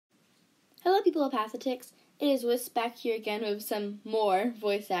Hello people of Pathetics, it is Wisp back here again with some more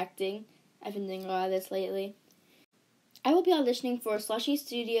voice acting. I've been doing a lot of this lately. I will be auditioning for Slushy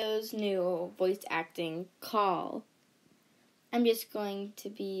Studios' new voice acting call. I'm just going to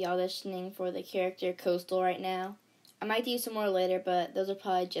be auditioning for the character Costal right now. I might do some more later, but those will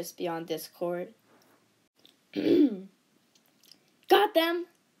probably just be on Discord. Got them!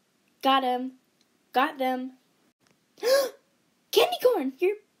 Got him! Got them! Candy Corn,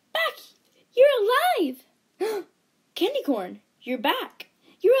 you're back! You're alive! Candy Corn, you're back!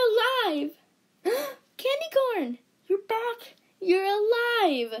 You're alive! Candy Corn, you're back! You're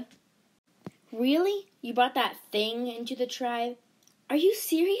alive! Really? You brought that thing into the tribe? Are you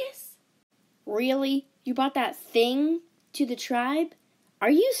serious? Really? You brought that thing to the tribe?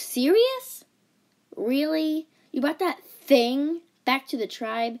 Are you serious? Really? You brought that thing back to the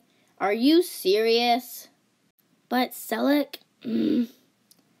tribe? Are you serious? But Selic...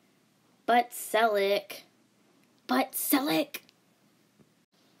 But Selic.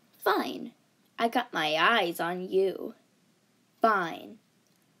 Fine. I got my eyes on you. Fine.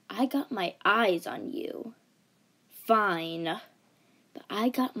 I got my eyes on you. Fine. But I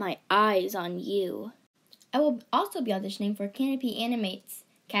got my eyes on you. I will also be auditioning for Canopy Animate's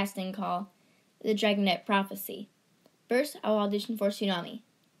casting call, The Dragonet Prophecy. First, I will audition for Tsunami.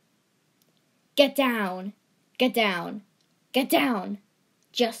 Get down! Get down! Get down!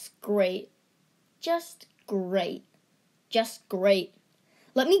 Just great. Just great. Just great.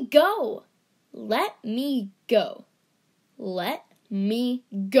 Let me go. Let me go. Let me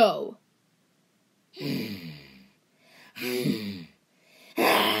go.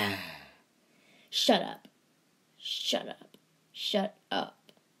 Shut up. Shut up. Shut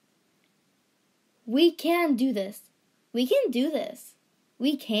up. We can do this. We can do this.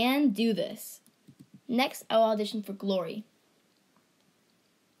 We can do this. Next, I'll audition for Glory.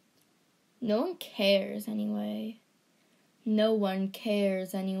 No one cares anyway. No one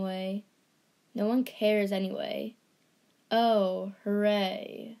cares anyway. No one cares anyway. Oh,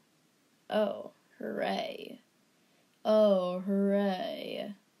 hooray. Oh, hooray. Oh,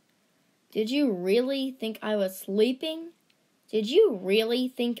 hooray. Did you really think I was sleeping? Did you really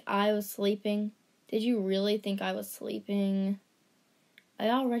think I was sleeping? Did you really think I was sleeping? I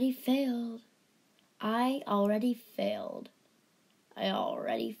already failed. I already failed. I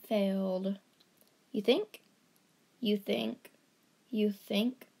already failed. You think? You think? You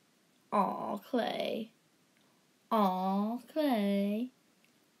think? Aw, Clay. Aw, Clay.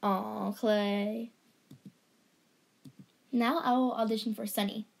 Aw, Clay. Now I will audition for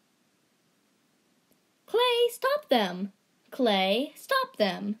Sunny. Clay, stop them! Clay, stop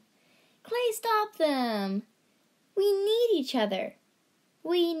them! Clay, stop them! We need each other.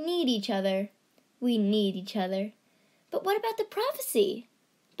 We need each other. We need each other. But what about the prophecy?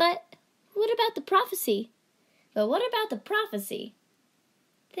 But what about the prophecy? But what about the prophecy?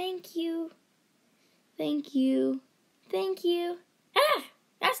 Thank you. Thank you. Thank you. Ah!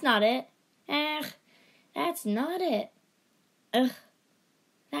 That's not it. Ah! That's not it. Ugh.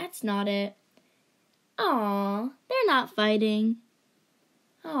 That's not it. Aw, they're not fighting.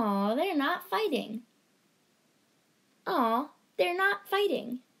 Aw, they're not fighting. Aw, they're not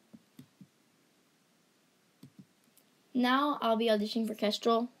fighting. Now I'll be auditioning for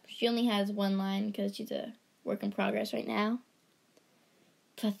Kestrel. She only has one line because she's a work in progress right now.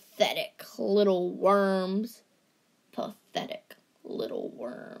 Pathetic little worms. Pathetic little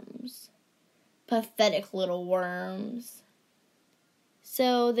worms. Pathetic little worms.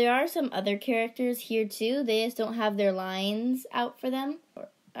 So there are some other characters here too. They just don't have their lines out for them. I'll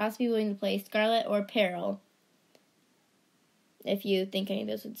also be willing to play Scarlet or Peril, if you think any of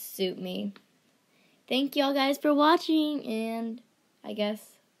those would suit me. Thank y'all guys for watching, and I guess